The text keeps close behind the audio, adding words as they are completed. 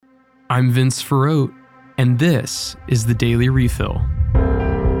I'm Vince Ferrote, and this is the Daily Refill.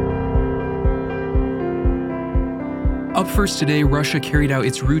 Up first today, Russia carried out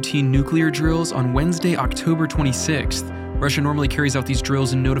its routine nuclear drills on Wednesday, October 26th. Russia normally carries out these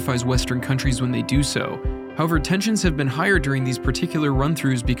drills and notifies Western countries when they do so. However, tensions have been higher during these particular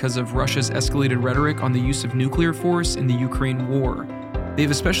run-throughs because of Russia's escalated rhetoric on the use of nuclear force in the Ukraine war. They've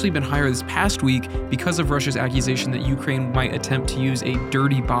especially been higher this past week because of Russia's accusation that Ukraine might attempt to use a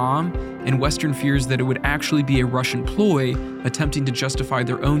dirty bomb and Western fears that it would actually be a Russian ploy attempting to justify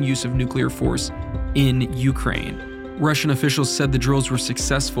their own use of nuclear force in Ukraine. Russian officials said the drills were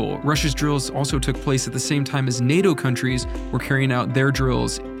successful. Russia's drills also took place at the same time as NATO countries were carrying out their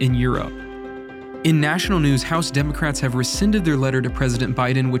drills in Europe. In national news, House Democrats have rescinded their letter to President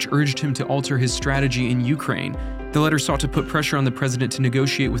Biden, which urged him to alter his strategy in Ukraine. The letter sought to put pressure on the president to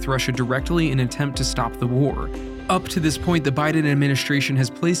negotiate with Russia directly in an attempt to stop the war. Up to this point, the Biden administration has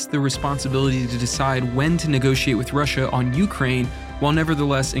placed the responsibility to decide when to negotiate with Russia on Ukraine, while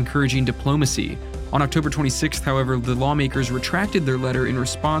nevertheless encouraging diplomacy. On October 26th, however, the lawmakers retracted their letter in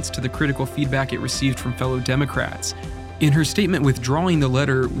response to the critical feedback it received from fellow Democrats. In her statement withdrawing the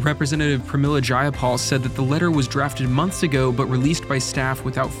letter, Representative Pramila Jayapal said that the letter was drafted months ago but released by staff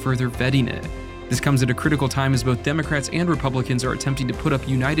without further vetting it. This comes at a critical time as both Democrats and Republicans are attempting to put up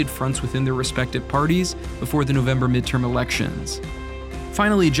united fronts within their respective parties before the November midterm elections.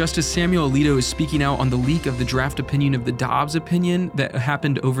 Finally, Justice Samuel Alito is speaking out on the leak of the draft opinion of the Dobbs opinion that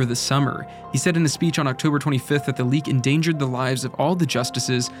happened over the summer. He said in a speech on October 25th that the leak endangered the lives of all the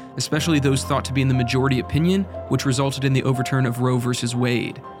justices, especially those thought to be in the majority opinion, which resulted in the overturn of Roe v.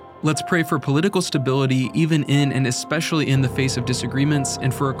 Wade. Let's pray for political stability, even in and especially in the face of disagreements,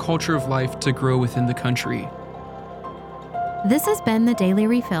 and for a culture of life to grow within the country. This has been the Daily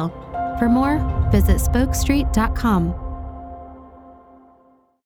Refill. For more, visit spokestreet.com.